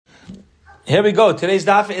Here we go. Today's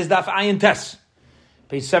daf is daf Ayin Tes.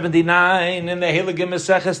 Page 79 in the Heilige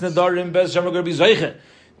Meseches Nedarim Bez Shem. We're going to be Zeiche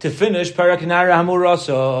to finish Parak Nara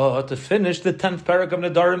Hamurasa, to finish the 10th Parak of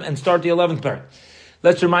Nedarim and start the 11th Parak.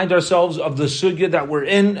 Let's remind ourselves of the sugya that we're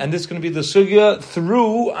in, and this is going to be the sugya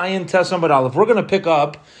through Ayin Tes Amud Aleph. We're going to pick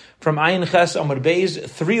up from Ayin Ches Amud Beis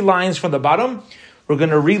 3 lines from the bottom. We're going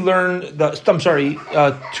to relearn the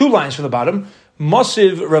 2 lines from the bottom.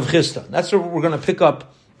 Mosiv Rav Chisda. That's what we're going to pick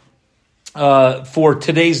up for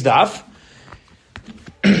today's daf.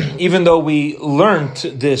 Even though we learned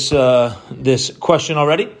this question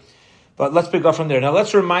already, but let's pick up from there. Now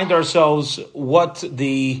let's remind ourselves what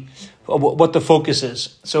the focus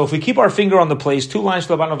is. So if we keep our finger on the place, 2 lines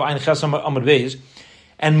to the bottom of Ayin Ches Amud Beis,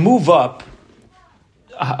 and move up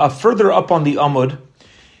further up on the Amud,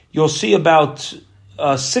 you'll see about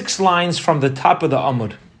 6 lines from the top of the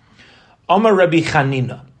Amud. Amar Rabbi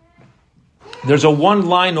Chanina. There's a 1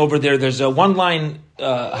 line over there. There's a 1 line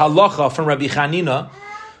halacha from Rabbi Chanina,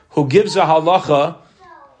 who gives a halacha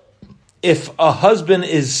if a husband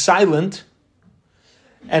is silent,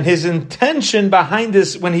 and his intention behind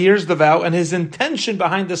this, when he hears the vow, and his intention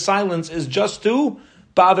behind the silence is just to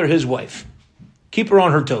bother his wife, keep her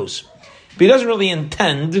on her toes. But he doesn't really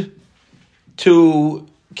intend to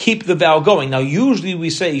keep the vow going. Now, usually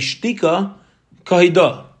we say shtika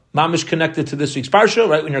kahida. Mamish connected to this week's parsha,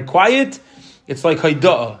 right? When you're quiet, it's like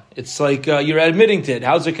haidah. It's like you're admitting to it.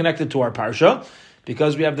 How's it connected to our parsha?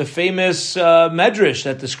 Because we have the famous medrash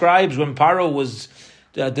that describes when Paro was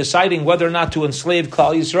deciding whether or not to enslave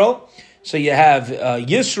Klal Yisrael. So you have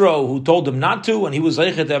Yisro, who told him not to, and he was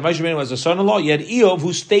zeichet to have Moshe as a son-in-law. You had Eov,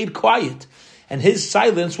 who stayed quiet. And his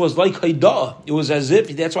silence was like haidah. It was as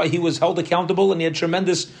if, that's why he was held accountable, and he had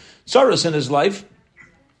tremendous sorrows in his life.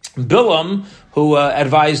 Bilam, who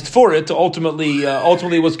advised for it, ultimately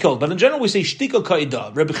was killed. But in general, we say shtika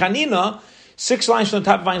kaidah. Rabbi Chanina, 6 lines from the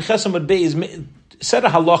top of Ayin Ches Amud Beis, said a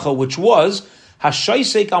halacha, which was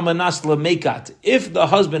hashaysek almanas lemekat. If the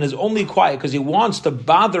husband is only quiet because he wants to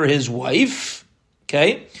bother his wife,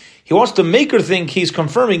 okay, he wants to make her think he's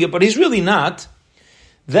confirming it, but he's really not.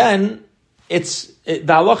 Then the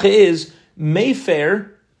halacha is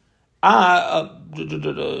mayfair.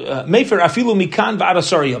 Mayfair afilu mikan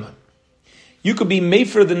v'adasar yomim. You could be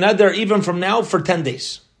mayfair the neder even from now for 10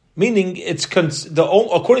 days. Meaning,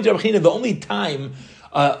 according to Rabbi Chanina, the only time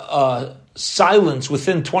silence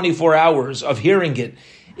within 24 hours of hearing it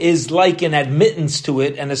is like an admittance to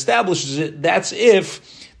it and establishes it. That's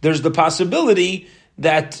if there's the possibility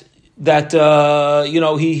that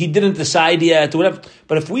he didn't decide yet or whatever.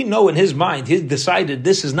 But if we know in his mind he decided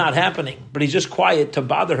this is not happening, but he's just quiet to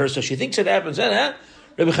bother her, so she thinks it happens. Rabbi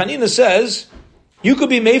Chanina says you could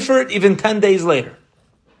be made for it even 10 days later.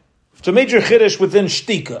 It's a major chiddush within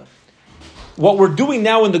shtika. What we're doing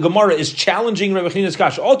now in the Gemara is challenging Rabbi Chanina's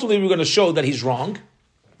kasha. Ultimately, we're going to show that he's wrong.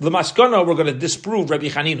 The maskana, we're going to disprove Rabbi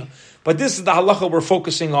Chanina. But this is the halacha we're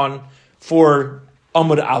focusing on for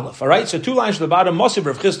Amud Aleph. All right, so 2 lines from the bottom. Mosiv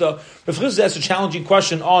Rav Chisda. Rav Chisda asks a challenging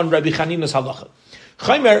question on Rabbi Chanina's halacha.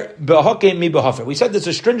 Chaymer behakem mi behafer. We said there's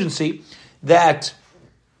a stringency that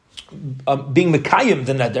being mekayim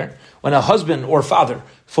the neder, when a husband or father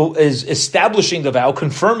is establishing the vow,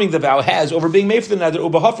 confirming the vow, has over being made for the neder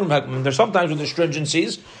ubehafer. There's sometimes with the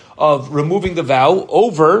stringencies of removing the vow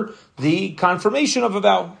over the confirmation of a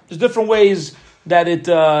vow. There's different ways that it,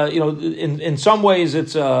 in some ways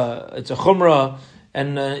it's a chumrah.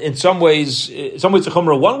 And in some ways it's a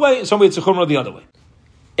chumrah one way, in some ways it's a chumrah the other way.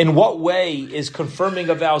 In what way is confirming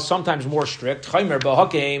a vow sometimes more strict? Chaymer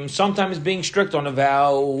b'hakem, sometimes being strict on a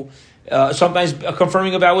vow, sometimes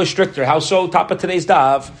confirming a vow is stricter. How so? Top of today's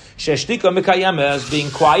daf, sheshtika mekayemes, being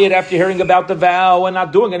quiet after hearing about the vow and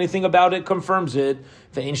not doing anything about it confirms it.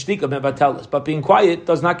 Ve'in shtika mebatelis, but being quiet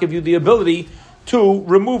does not give you the ability to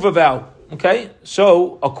remove a vow. Okay,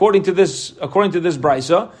 so according to this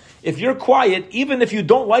brisa, if you're quiet, even if you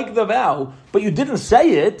don't like the vow, but you didn't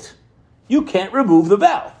say it, you can't remove the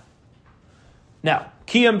vow. Now,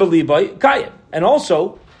 kiyam b'libay kayim. And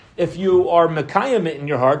also, if you are mekayim it in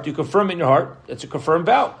your heart, you confirm it in your heart, it's a confirmed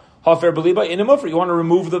vow. Hafer b'libay inimufr. You want to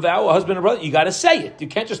remove the vow, a husband and brother, you got to say it. You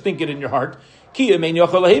can't just think it in your heart. Kiyam ein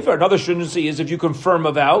yochel hefer. Another stringency is if you confirm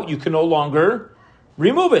a vow, you can no longer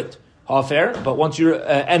remove it. Fair, but once you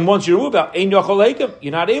remove out,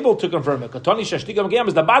 you're not able to confirm it.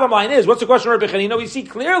 The bottom line is, what's the question, Rabbi Chanina? We see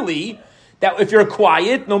clearly that if you're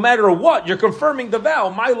quiet, no matter what, you're confirming the vow.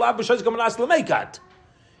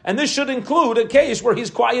 And this should include a case where he's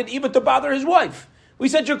quiet even to bother his wife. We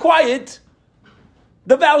said you're quiet,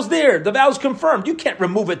 the vow's there, the vow's confirmed. You can't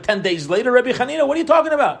remove it 10 days later, Rabbi Chanina. What are you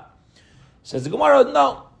talking about? Says the Gemara,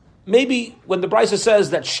 no. Maybe when the Brisa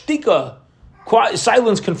says that shtika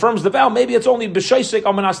silence confirms the vow, maybe it's only b'shaisek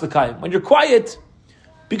amanas l'kayim. When you're quiet,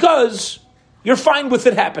 because you're fine with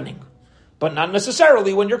it happening, but not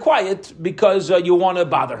necessarily when you're quiet because you want to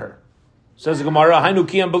bother her. Says the Gemara, Hainu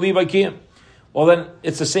kiyam believe I kiyam. Well, then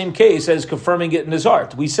it's the same case as confirming it in his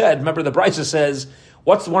heart. We said, remember the Brisa says,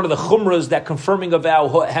 what's one of the chumras that confirming a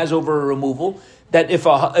vow has over a removal? That if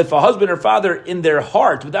a husband or father in their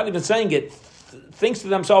heart, without even saying it, thinks to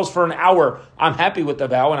themselves for an hour, I'm happy with the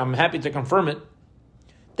vow and I'm happy to confirm it,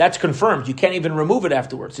 that's confirmed. You can't even remove it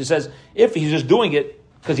afterwards. He says, if he's just doing it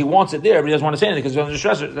because he wants it there, but he doesn't want to say anything because he's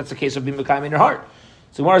under stressor, that's the case of being mekayim in your heart.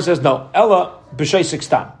 So Gemara says, no, Ella b'shaisek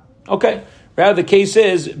stam. Okay. Rather, the case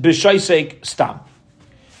is b'shaisek stam.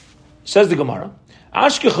 Says the Gemara,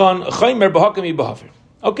 Ashkechan chaymer b'hakami b'hafer.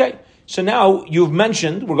 Okay. So now you've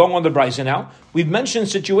mentioned, we're going on the Brisa now, we've mentioned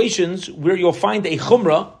situations where you'll find a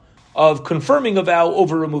chumrah of confirming a vow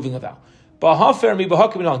over removing a vow.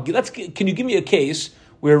 Can you give me a case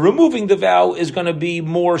where removing the vow is going to be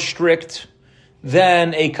more strict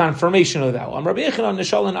than a confirmation of the vow?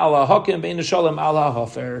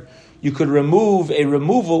 You could remove a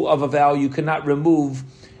removal of a vow. You cannot remove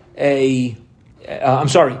you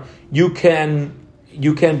can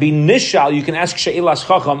be nishal. You can ask she'ilas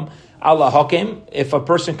chacham ala hakim if a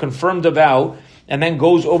person confirmed a vow and then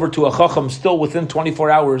goes over to a chacham still within 24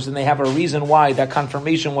 hours and they have a reason why that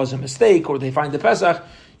confirmation was a mistake or they find the Pesach,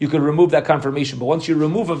 you could remove that confirmation. But once you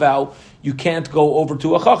remove a vow, you can't go over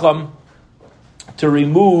to a chacham to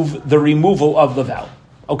remove the removal of the vow.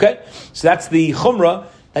 Okay? So that's the chumrah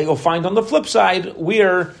that you'll find on the flip side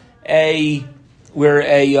where a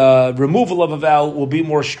removal of a vow will be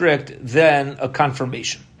more strict than a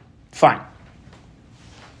confirmation. Fine.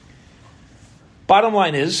 Bottom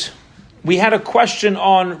line is, we had a question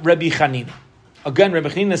on Rabbi Chanina. Again, Rabbi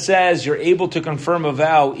Chanina says you're able to confirm a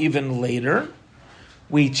vow even later.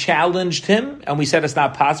 We challenged him, and we said it's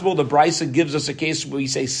not possible. The Brisa gives us a case where we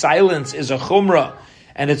say silence is a chumrah,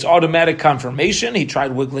 and it's automatic confirmation. He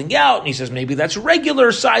tried wiggling out, and he says maybe that's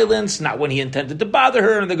regular silence, not when he intended to bother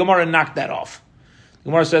her, and the Gemara knocked that off. The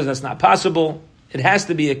Gemara says that's not possible. It has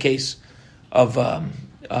to be a case of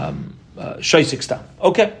shaisik stam.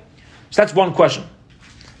 Okay, so that's one question.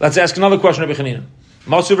 Let's ask another question, Rabbi Chanina.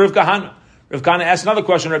 Masu Rav Kahana. Rav Kahana asked another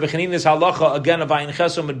question. Rabbi Chanina's halacha, again, of Ayin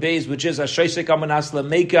Chesom at Beis, which is a shaisik amanas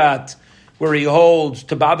lemekat, where he holds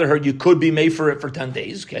to bother her, you could be made for it for 10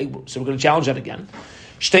 days. Okay, so we're going to challenge that again.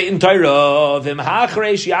 If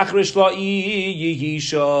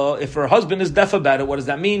her husband is deaf about it, what does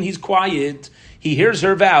that mean? He's quiet. He hears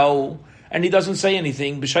her vow, and he doesn't say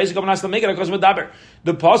anything. The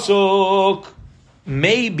pasuk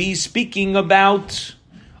may be speaking about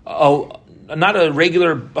not a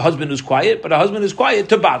regular husband who's quiet, but a husband who's quiet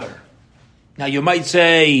to bother her. Now you might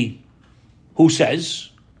say, who says?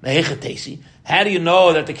 How do you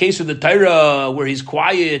know that the case of the Torah where he's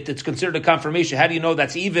quiet, it's considered a confirmation? How do you know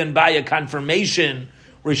that's even by a confirmation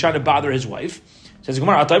where he's trying to bother his wife? Says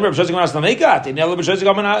Gemara, maybe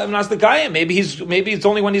it's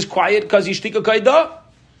only when he's quiet because he's shtika kaida.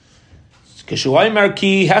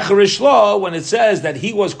 When it says that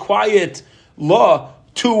he was quiet law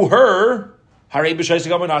to her, we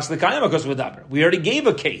already gave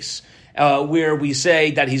a case where we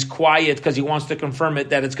say that he's quiet because he wants to confirm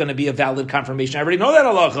it, that it's going to be a valid confirmation. I already know that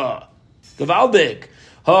halacha. Gavaldik.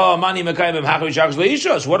 So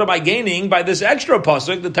what am I gaining by this extra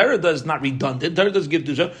pasuk? The Torah does not redundant. The Torah does give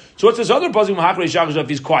to. So what's this other pasuk? If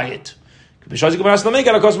he's quiet,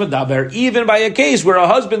 even by a case where a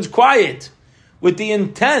husband's quiet with the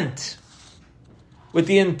intent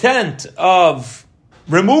of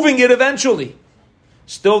removing it eventually.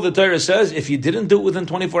 Still, the Torah says, if you didn't do it within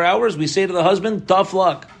 24 hours, we say to the husband, tough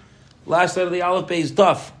luck. Last letter of the Aleph Pei is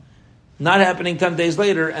tough. Not happening 10 days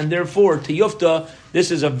later, and therefore, to Yufta,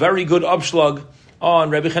 this is a very good upshlug on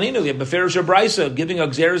Rabbi Chanina. We have Beferish Brisa giving a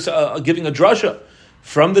drasha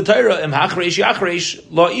from the Torah. Im hachreish yachreish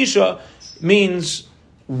la isha means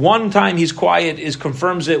one time he's quiet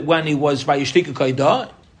confirms it when he was by yishtika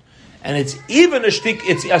kaida, and it's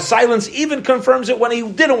a silence even confirms it when he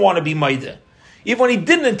didn't want to be maida. Even when he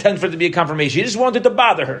didn't intend for it to be a confirmation, he just wanted to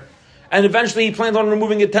bother her. And eventually he planned on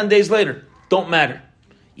removing it 10 days later. Don't matter.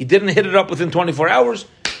 You didn't hit it up within 24 hours.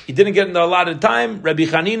 You didn't get in the allotted time. Rabbi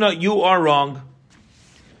Chanina, you are wrong.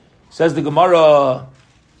 Says the Gemara,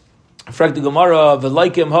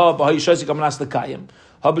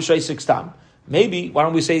 maybe, why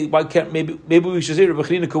don't we say, maybe we should say Rabbi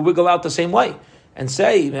Chanina could wiggle out the same way. And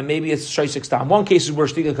say that maybe it's shaisik stam. One case is where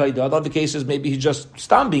shtika kaida. Other cases maybe he's just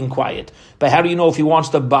stam being quiet. But how do you know if he wants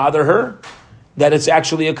to bother her that it's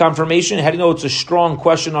actually a confirmation? How do you know it's a strong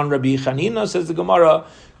question on Rabbi Chanina? Says the Gemara,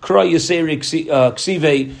 Kra Yiseri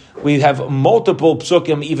Ksive, we have multiple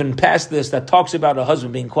psukim even past this that talks about a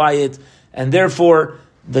husband being quiet, and therefore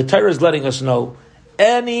the Torah is letting us know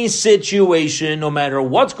any situation, no matter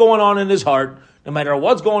what's going on in his heart, no matter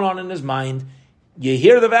what's going on in his mind, you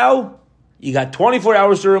hear the vow, you got 24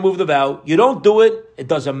 hours to remove the vow. You don't do it. It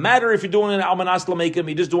doesn't matter if you're doing an almanas lamekim.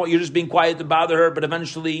 You're just being quiet to bother her, but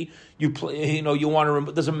eventually you want to remove.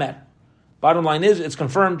 It doesn't matter. Bottom line is, it's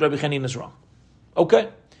confirmed Rabbi Chanina is wrong. Okay,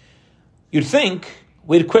 you'd think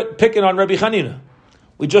we'd quit picking on Rabbi Chanina.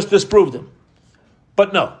 We just disproved him,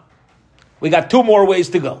 but no. We got two more ways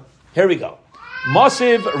to go. Here we go.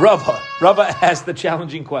 Masiv Rava. Rava asked the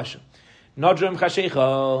challenging question. Nadrim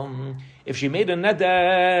Chashecha. If she made a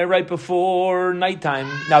neder right before nighttime,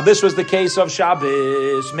 now this was the case of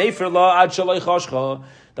Shabbos. Mefer la ad shaloi chashcha.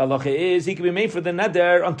 The halacha is he can be made for the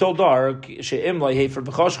neder until dark. She'im la hefer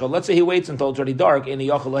b'chashcha. Let's say he waits until it's already dark. In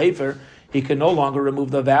yachal hefer, he can no longer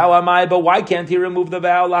remove the vow. Amai, but why can't he remove the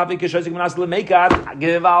vow?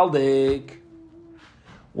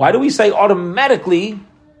 Why do we say automatically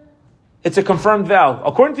it's a confirmed vow?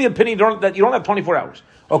 According to the opinion that you don't have 24 hours.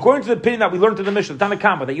 According to the opinion that we learned in the Mishnah, Tanna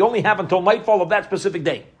Kama, that you only have until nightfall of that specific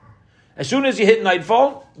day. As soon as you hit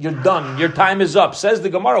nightfall, you're done. Your time is up. Says the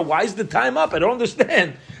Gemara, why is the time up? I don't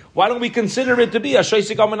understand. Why don't we consider it to be a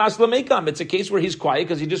shaysik almanas lamekam? It's a case where he's quiet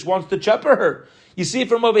because he just wants to chepper her. You see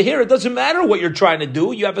from over here, it doesn't matter what you're trying to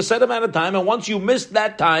do. You have a set amount of time, and once you miss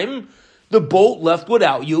that time, the boat left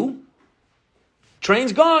without you.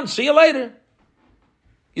 Train's gone. See you later.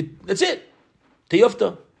 That's it.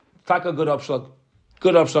 Tiyufta. Taka good upshlag.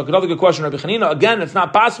 Good upshlag. Another good question, Rabbi Chanina. Again, it's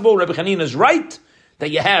not possible. Rabbi Chanina is right that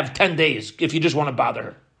you have 10 days if you just want to bother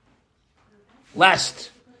her. Last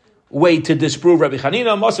way to disprove Rabbi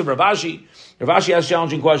Chanina, Masav Rav Ashi. Rav Ashi has a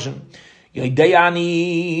challenging question.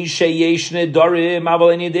 Yodayani sheyesh nedarim,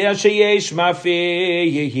 aval en yodea sheyesh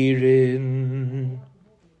mafeh yehirin.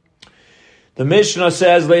 The Mishnah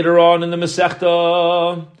says later on in the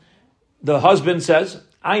Masechta, the husband says,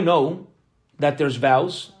 I know that there's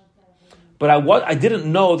vows, but I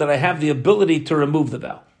didn't know that I have the ability to remove the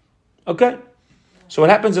vow. Okay? So what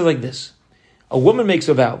happens is like this. A woman makes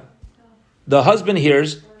a vow. The husband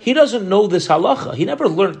hears, he doesn't know this halacha. He never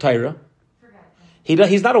learned Torah.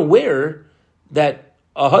 He's not aware that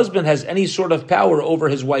a husband has any sort of power over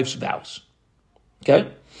his wife's vows.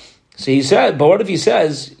 Okay? So he said, but what if he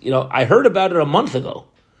says, I heard about it a month ago.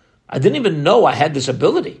 I didn't even know I had this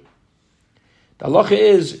ability. The halacha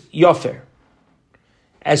is yofer.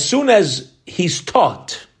 As soon as he's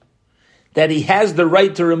taught that he has the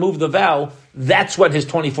right to remove the vow, that's when his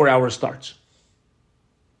 24 hours starts.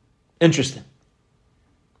 Interesting.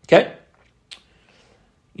 Okay?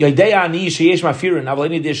 He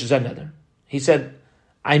said,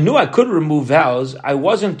 I knew I could remove vows. I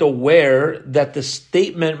wasn't aware that the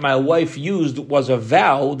statement my wife used was a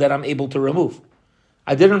vow that I'm able to remove.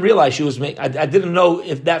 I didn't realize she was making. I didn't know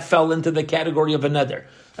if that fell into the category of a neder.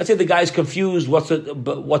 Let's say the guy's confused. What's a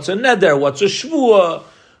neder? What's a shvua?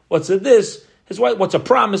 What's a this? His wife. What's a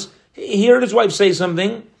promise? He heard his wife say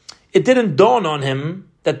something. It didn't dawn on him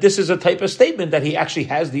that this is a type of statement that he actually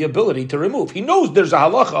has the ability to remove. He knows there's a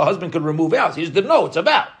halacha. A husband could remove vows. He just didn't know it's a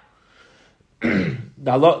vow.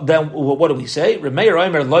 Then what do we say? Rav Meir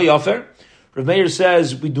Omer lo yofer. Rav Meir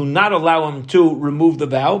says we do not allow him to remove the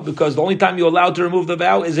vow because the only time you're allowed to remove the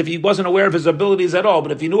vow is if he wasn't aware of his abilities at all.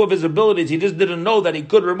 But if he knew of his abilities, he just didn't know that he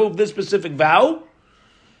could remove this specific vow.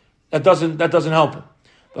 That doesn't help him.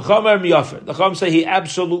 The Chacham say he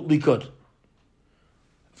absolutely could.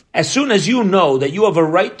 As soon as you know that you have a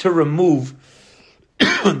right to remove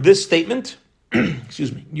this statement,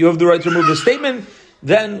 excuse me, you have the right to remove this statement,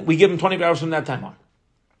 then we give him 24 hours from that time on.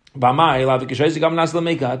 Why,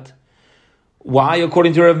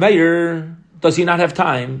 according to Rav Meir, does he not have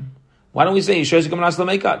time? Why don't we say it's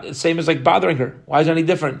the same as like bothering her? Why is it any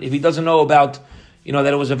different? If he doesn't know about,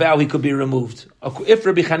 that it was a vow, he could be removed. If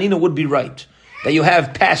Rabbi Chanina would be right, that you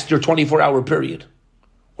have passed your 24-hour period,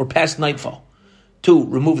 or past nightfall, to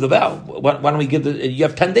remove the vow, why don't we give you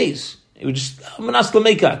have 10 days. It would just,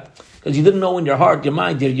 because you didn't know in your heart, your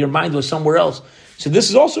mind was somewhere else. So this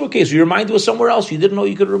is also a case where your mind was somewhere else. You didn't know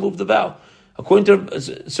you could remove the vow. According to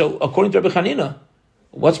Rabbi Chanina,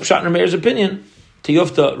 what's Pshat in Rameir's opinion?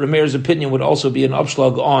 Tiyufta, Rameir's opinion would also be an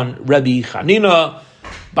upshlag on Rabbi Chanina.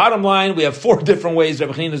 Bottom line, we have 4 different ways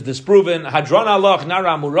Rabbi Chanina is disproven. Hadron Allah, Nara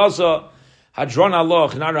Murasa. Hadron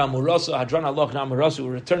Allah, Nara Murasa. Hadron Allah, Nara Murasa. We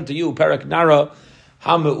return to you, Perak Nara,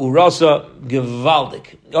 Hama Urasa,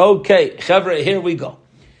 Givaldik. Okay, Chevra, here we go.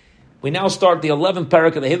 We now start the 11th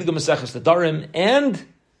Perak of the Heilige Maseches Nedarim, and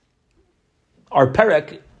our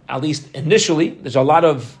Perak, at least initially, there's a lot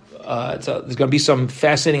of there's going to be some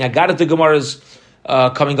fascinating Agadah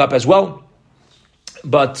Gemaras coming up as well.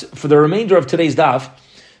 But for the remainder of today's daf,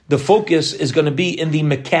 the focus is going to be in the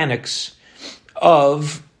mechanics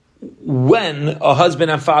of when a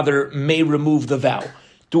husband and father may remove the vow.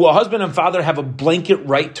 Do a husband and father have a blanket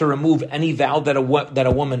right to remove any vow that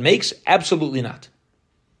a woman makes? Absolutely not.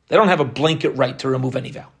 They don't have a blanket right to remove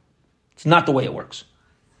any vow. It's not the way it works.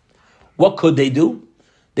 What could they do?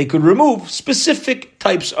 They could remove specific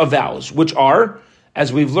types of vows, which are,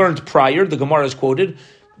 as we've learned prior, the Gemara is quoted,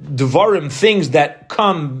 Devarim, things that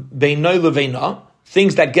come beinai leveina,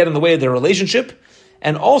 things that get in the way of their relationship,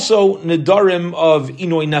 and also Nidarim of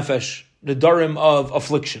Inoi Nefesh, Nidarim of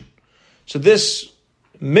affliction. So this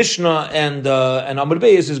Mishnah and Amud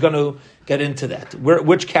Beis is going to get into that.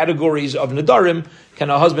 Which categories of Nidarim can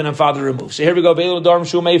a husband and father remove? So here we go. These are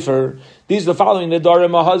the following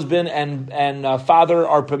Nidarim a husband and father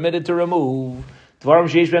are permitted to remove. Devarim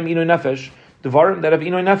sheish b'hem Inoi Nefesh. Devarim that have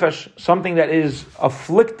Inoi Nefesh, something that is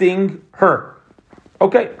afflicting her.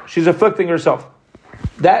 Okay, she's afflicting herself.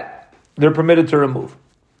 That they're permitted to remove.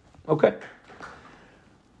 Okay.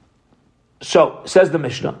 So, says the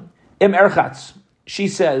Mishnah, Im Erchatz, she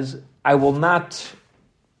says, I will not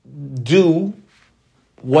do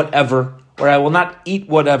whatever, or I will not eat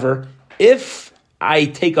whatever, if I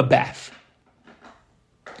take a bath.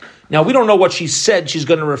 Now, we don't know what she said she's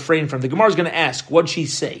going to refrain from. The Gemara is going to ask, what'd she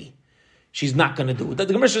say? She's not going to do. The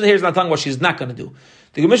Gemara here is not telling what she's not going to do.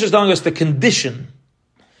 The Gemara is telling us the condition.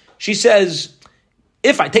 She says,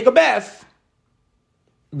 if I take a bath,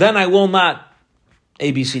 then I will not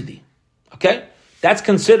A, B, C, D. Okay? That's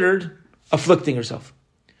considered afflicting herself.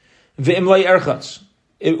 Ve'imlai erchatz.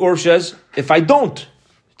 Or says, if I don't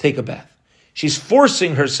take a bath, she's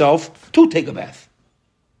forcing herself to take a bath.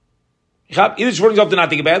 Either she's forcing herself to not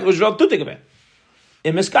take a bath, or she's forcing herself to take a bath.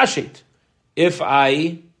 Imiskashet. If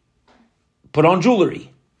I put on jewelry,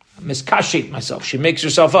 miskashet myself, she makes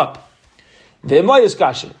herself up. Ve'imlai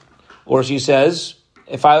iskashet. Or she says,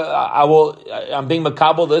 if I'm being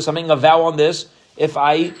makabel this, I'm making a vow on this, if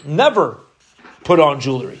I never put on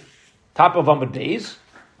jewelry. Top of Amud Beis,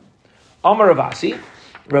 Amar Ravasi.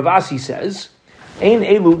 Ravasi says, Ein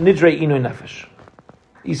elu nidrei inoi nefesh.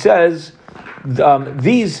 He says,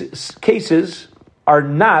 these cases are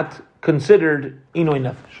not considered inoi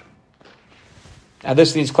nefesh. Now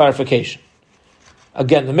this needs clarification.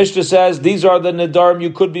 Again, the Mishnah says, these are the nidarim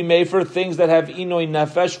you could be made for things that have inoi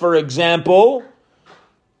nefesh. For example,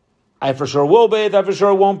 I for sure will bathe, I for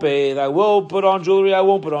sure won't bathe. I will put on jewelry, I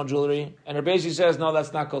won't put on jewelry. And Rabbi Yosi says, no,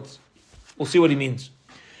 that's not good. We'll see what he means.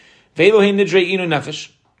 According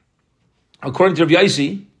to Rabbi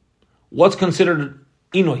Yosi, what's considered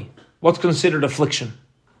inoi? What's considered affliction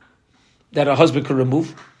that a husband could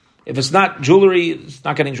remove? If it's not jewelry, it's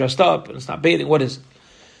not getting dressed up, and it's not bathing, what is it?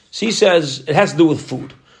 So he says, it has to do with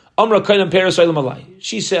food.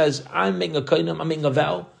 She says, I'm making a kainim, I'm making a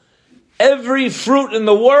vow. Every fruit in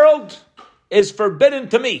the world is forbidden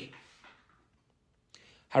to me.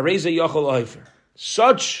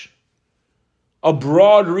 Such a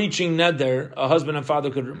broad-reaching neder a husband and father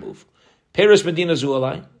could remove. Peres Medina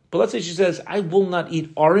Zualai. But let's say she says, I will not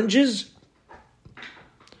eat oranges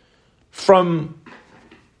from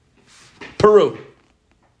Peru.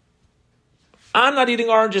 I'm not eating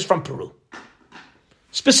oranges from Peru.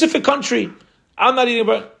 Specific country. I'm not eating.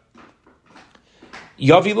 Yavilah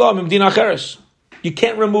Mimdina Cheres. You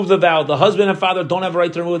can't remove the vow. The husband and father don't have a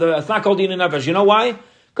right to remove the vow. It's not called Dina Nefesh. You know why?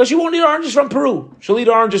 Because she won't eat oranges from Peru. She'll eat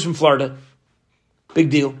oranges from Florida. Big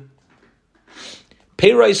deal.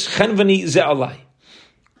 Peirais Chenvani Ze'alai.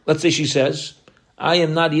 Let's say she says, I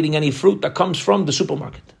am not eating any fruit that comes from the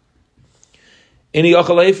supermarket. Any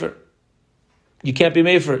Yachal Efer. You can't be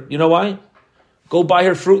made for it. You know why? Go buy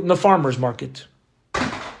her fruit in the farmer's market.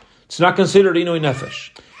 It's not considered Inui Nefesh.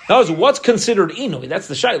 Now, what's considered Inui? That's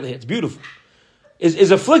the shaila. It's beautiful. Is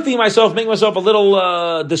afflicting myself, making myself a little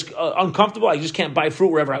uncomfortable? I just can't buy fruit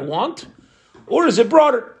wherever I want? Or is it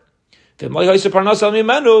broader? But let's say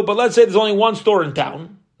there's only one store in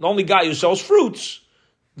town, the only guy who sells fruits.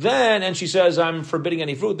 Then, and she says, I'm forbidding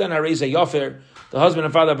any fruit. Then I raise a yafer. The husband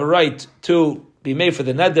and father have a right to be made for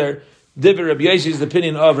the neder. Divir Rabbi Yosi is the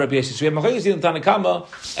opinion of Rabbi Yosi. So we have Machlokes in Tanakama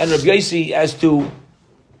and Rabbi Yosi as to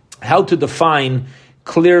how to define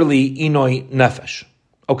clearly inoi nefesh.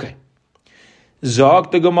 Okay.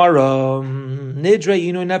 Zog the Gemara nidre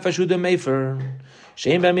inoi nefesh uda mefer.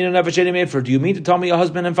 Shein b'am inoi nefesh edi mefer. Do you mean to tell me a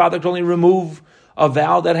husband and father can only remove a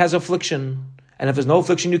vow that has affliction? And if there's no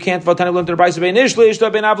affliction, you can't. No,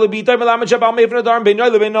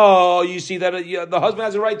 you see that the husband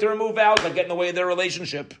has a right to remove vows that get in the way of their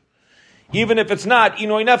relationship, even if it's not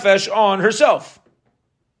inoi nefesh on herself.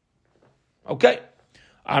 Okay.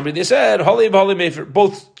 Amri, they said, holy mefer,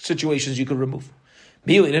 both situations you could remove.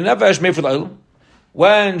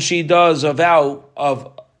 When she does a vow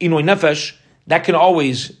of inui nefesh, that can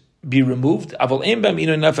always be removed. Aval embem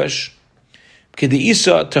inui nefesh,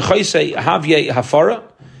 k'deisa techaysei havye hafara,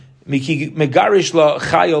 megarish la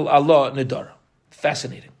chayol Allah nedara.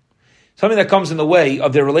 Fascinating. Something that comes in the way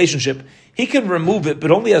of their relationship, he can remove it,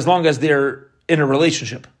 but only as long as they're in a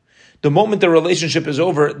relationship. The moment the relationship is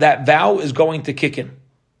over, that vow is going to kick in.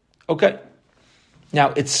 Okay.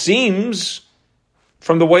 Now, it seems,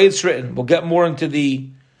 from the way it's written, we'll get more into the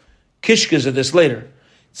kishkas of this later, it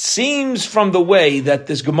seems from the way that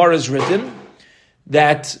this Gemara is written,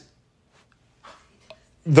 that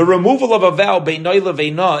the removal of a vow, beinai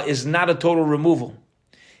leveina, is not a total removal.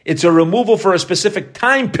 It's a removal for a specific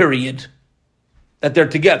time period that they're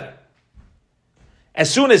together. As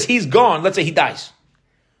soon as he's gone, let's say he dies,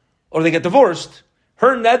 or they get divorced,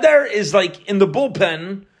 her neder is like in the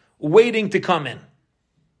bullpen waiting to come in.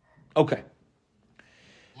 Okay.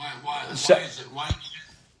 Why is it? Why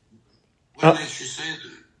did she say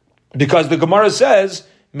that? Because the Gemara says,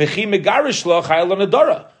 Mechi megarish lo chayil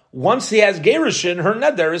nedara. Once he has gerushin, her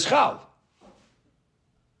neder is chal.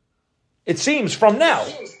 It seems from now.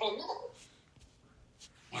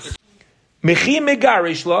 Mechi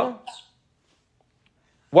megarish lo.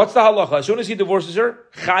 What's the halacha? As soon as he divorces her,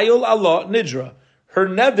 chayil Allah nidra. Her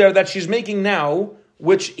neder that she's making now,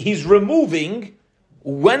 which he's removing,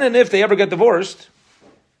 when and if they ever get divorced,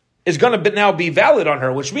 is going to now be valid on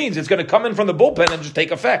her, which means it's going to come in from the bullpen and just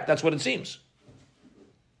take effect. That's what it seems.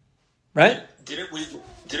 Right? Didn't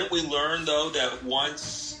we learn, though, that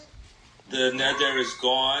once the neder is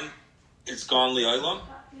gone, it's gone li'olam?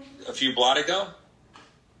 A few blot ago?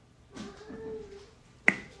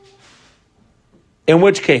 In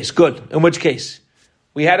which case? Good. In which case?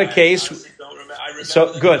 We had a case. I remember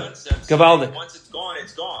so good. Gavaldik. Once it's gone,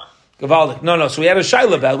 it's gone. Gavaldik. No. So we had a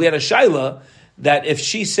shaila about. We had a shaila that if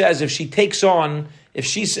she says, if she takes on,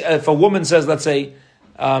 if a woman says, let's say,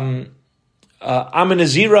 I'm a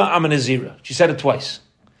Nazira. She said it twice.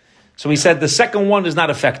 So we said the second one is not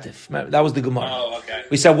effective. That was the Gemara. Oh, okay.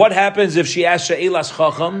 We said, what happens if she asks She'elas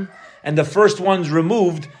Chacham and the first one's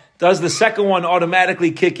removed? Does the second one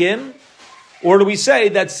automatically kick in? Or do we say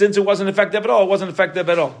that since it wasn't effective at all, it wasn't effective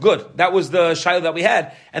at all? Good. That was the shaila that we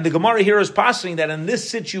had. And the Gemara here is passing that in this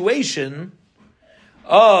situation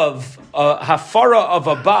of hafara of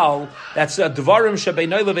a baal, that's a dvarim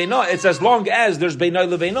shebeinai leveina, it's as long as there's beinai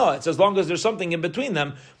leveina. It's as long as there's something in between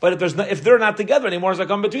them. But if they're not together anymore, as I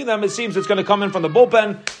come between them, it seems it's going to come in from the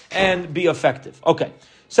bullpen and be effective. Okay.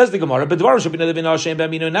 Says the Gemara,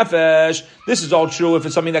 this is all true if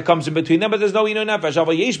it's something that comes in between them, but there's no inu nefesh.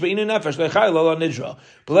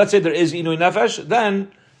 But let's say there is inu nefesh, then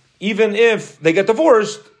even if they get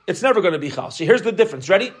divorced, it's never going to be chal. See, here's the difference.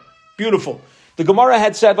 Ready? Beautiful. The Gemara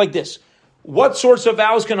had said like this: what sorts of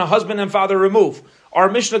vows can a husband and father remove? Our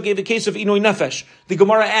Mishnah gave a case of inu nefesh. The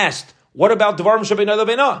Gemara asked, what about dvarim shebeina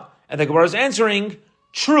lebeina? And the Gemara is answering,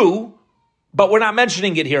 true, but we're not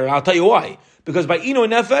mentioning it here. I'll tell you why. Because by inu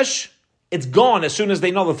nefesh, it's gone as soon as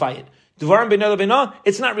they nullify it. Dvarim beinai lebeina,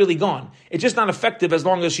 it's not really gone. It's just not effective as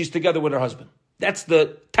long as she's together with her husband. That's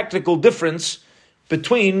the technical difference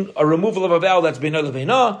between a removal of a vow that's beinai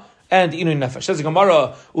lebeina and inu nefesh. Says the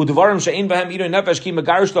Gemara, "Udvarim she'ein bahem inu nefesh ki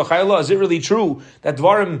megarish lo chayla." Is it really true that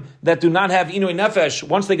dvarim that do not have inu nefesh,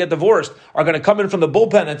 once they get divorced, are going to come in from the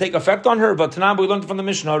bullpen and take effect on her? But Tanam, we learned from the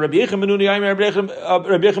Mishnah. Rabbi Yechim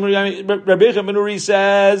Benuri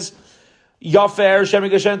says, Yafer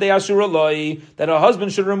Shemigashen Asura Loi, that a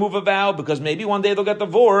husband should remove a vow because maybe one day they'll get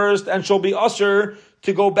divorced and she'll be usher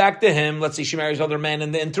to go back to him. Let's say she marries other men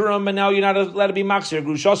in the interim, and now you're not allowed to be Maksir.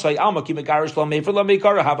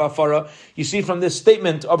 You see from this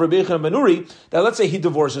statement of Rabbi Yechim Benuri that let's say he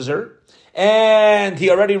divorces her and he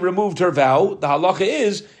already removed her vow. The halacha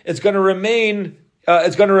is it's going to remain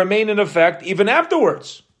in effect even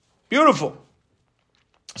afterwards. Beautiful.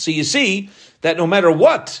 So you see that no matter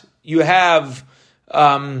what, you have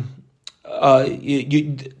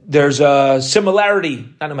there's a similarity,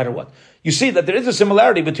 not no matter what. You see that there is a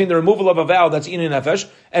similarity between the removal of a vow that's inu nefesh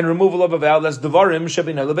and removal of a vow that's devarim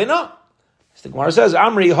shebeinai lebeina. The Gemara says,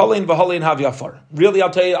 Amri holein v'holein hav yafar. Really,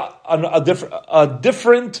 I'll tell you a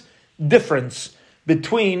different difference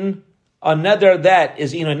between a neder that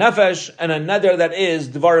is inu nefesh and a neder that is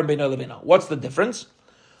devarim beinai lebeina. What's the difference?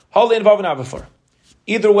 Holein v'holein hav yafar.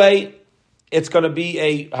 Either way, it's going to be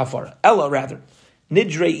a hafara. Ella, rather,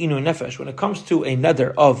 nidrei inu nefesh, when it comes to a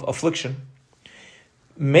neder of affliction,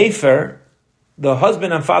 mefer, the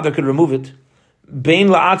husband and father could remove it, bein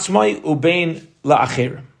la'atzmai ubein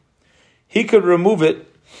la'acher. He could remove it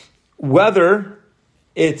whether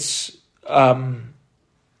it's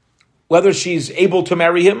whether she's able to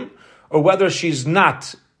marry him or whether she's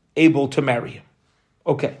not able to marry him.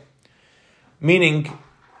 Okay. Meaning,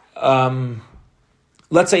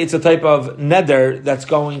 let's say it's a type of neder that's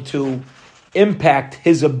going to impact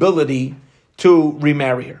his ability to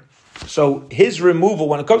remarry her. So his removal,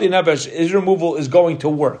 when it comes to nefesh, his removal is going to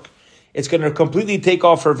work. It's going to completely take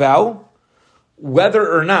off her vow,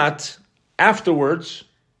 whether or not afterwards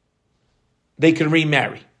they can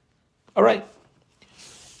remarry. All right.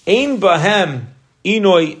 Ein bahem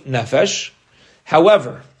inoi nefesh.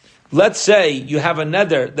 However, let's say you have a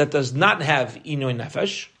neder that does not have inoi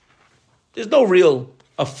nefesh. There's no real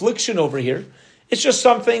affliction over here. It's just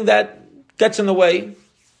something that gets in the way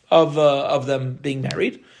of them being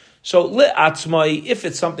married. So le'atzmai, if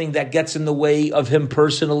it's something that gets in the way of him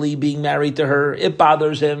personally being married to her, it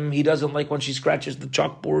bothers him. He doesn't like when she scratches the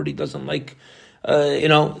chalkboard. He doesn't like,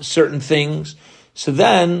 certain things. So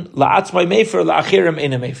then la'atzmai mefer la'achirim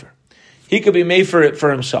ena mefer. He could be made for it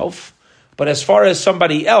for himself, but as far as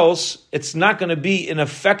somebody else, it's not going to be an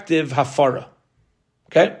effective hafara.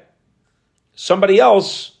 Okay, somebody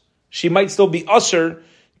else, she might still be usher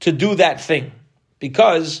to do that thing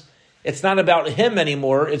because it's not about him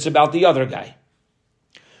anymore, it's about the other guy.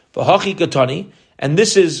 V'hachi katani, and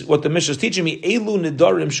this is what the Mishnah is teaching me, Elu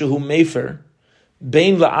nidarim shehu mefer,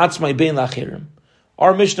 bein la'atzmai, bein la'achirim.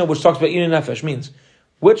 Our Mishnah, which talks about inui nefesh, means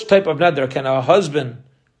which type of neder can a husband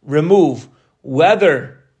remove,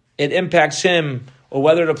 whether it impacts him or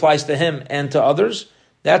whether it applies to him and to others.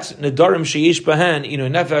 That's nidarim sheyish bahan inui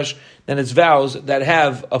nefesh, then it's vows that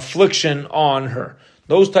have affliction on her.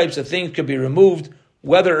 Those types of things could be removed,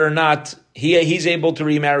 whether or not he's able to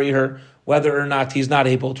remarry her, whether or not he's not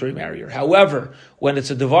able to remarry her. However, when it's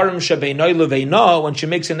a devarim shebeinoi leveina, when she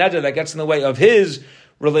makes a neder that gets in the way of his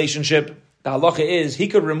relationship, the halacha is he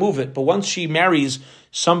could remove it. But once she marries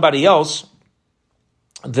somebody else,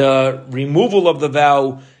 the removal of the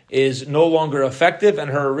vow is no longer effective, and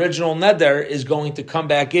her original neder is going to come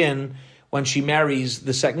back in when she marries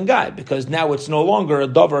the second guy, because now it's no longer a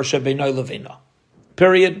davar shebeinoi leveina.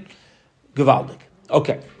 Period. Gevaldik.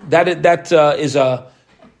 Okay, that is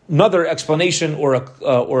another explanation, or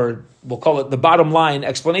we'll call it the bottom line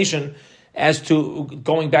explanation as to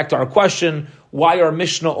going back to our question: why our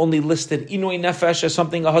Mishnah only listed inui nefesh as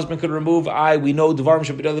something a husband could remove? We know dvarim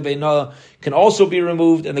shebeinoi leveina can also be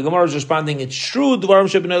removed, and the Gemara is responding: it's true, dvarim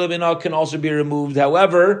shebeinoi leveina can also be removed.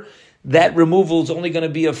 However, that removal is only going to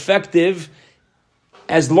be effective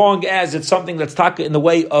as long as it's something that's taka in the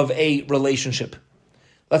way of a relationship.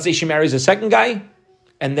 Let's say she marries a second guy,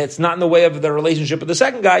 and that's not in the way of the relationship of the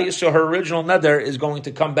second guy, so her original neder is going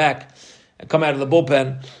to come back and come out of the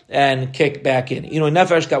bullpen and kick back in.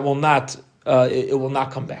 Nefesh, that will not, it will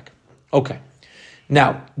not come back. Okay.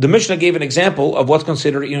 Now, the Mishnah gave an example of what's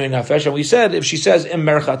considered nefesh, and we said, if she says im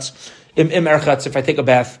merchatz, if I take a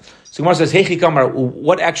bath, so Gemara says, Heichi Kamar,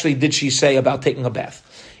 what actually did she say about taking a bath?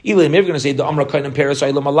 Elim, you're going to say the Amra Kainam Paris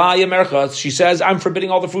Ilam Alaya Merchatz. She says, I'm forbidding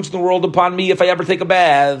all the fruits in the world upon me if I ever take a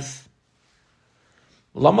bath.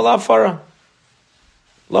 Lama la fara.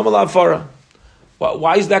 Lama la fara.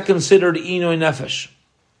 Why is that considered inui nefesh?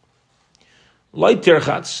 Light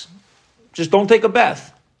tirchatz. Just don't take a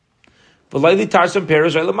bath. V'layli tarsam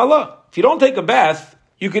Paris Ilam Allah. If you don't take a bath,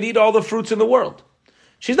 you could eat all the fruits in the world.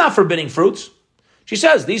 She's not forbidding fruits. She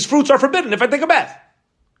says, these fruits are forbidden if I take a bath.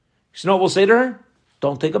 You know what we'll say to her?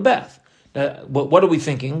 Don't take a bath. What are we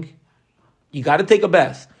thinking? You got to take a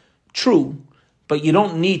bath. True, but you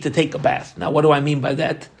don't need to take a bath. Now, what do I mean by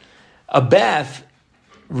that? A bath,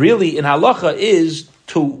 really, in halacha, is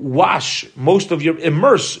to immerse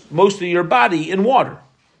most of your body in water.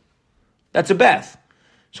 That's a bath.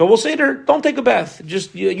 So we'll say to her, don't take a bath.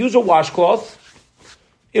 Just use a washcloth,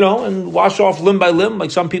 and wash off limb by limb, like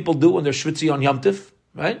some people do when they're shvitzi on Yom Tif,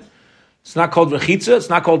 right? It's not called rechitza. It's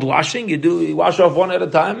not called washing. You wash off one at a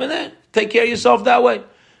time and then take care of yourself that way.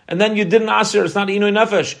 And then you didn't aser. It's not inui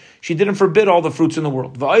nefesh. She didn't forbid all the fruits in the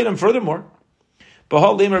world. V'ayim, furthermore,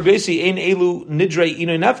 b'hal lemer besi ein elu nidrei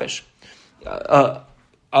inui nefesh.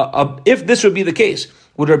 If this would be the case,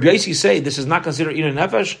 would Rabbi Yossi say this is not considered inui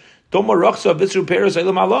nefesh? Tomar rachsa bitzru peres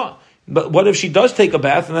elam Allah. But what if she does take a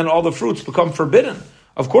bath and then all the fruits become forbidden?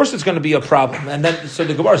 Of course, it's going to be a problem. And then, so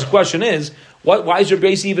the Gemara's question is, why is Rabbi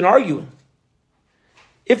Yossi even arguing?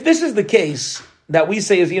 If this is the case that we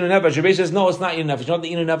say is inui nefesh, Rabbi Yossi says, no, it's not inui nefesh. You know what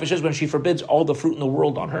the inui nefesh is? When she forbids all the fruit in the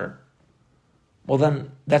world on her. Well,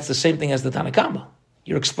 then that's the same thing as the Tanna Kama.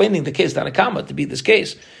 You're explaining the case Tanna Kama to be this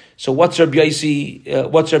case. So what's Rabbi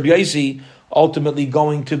Yossi ultimately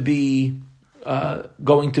going to be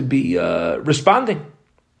responding?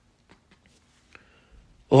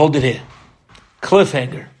 We'll hold it here.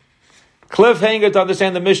 Cliffhanger to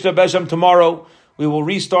understand the Mishnah Bezam. Tomorrow we will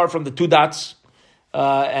restart from the 2 dots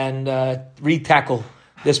and re-tackle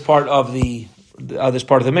this part of the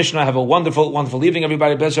Mishnah. Have a wonderful evening,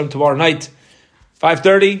 everybody. Bezam tomorrow night,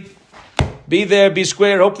 5:30. Be there, be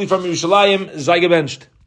square. Hopefully from Yerushalayim, Zayge benched.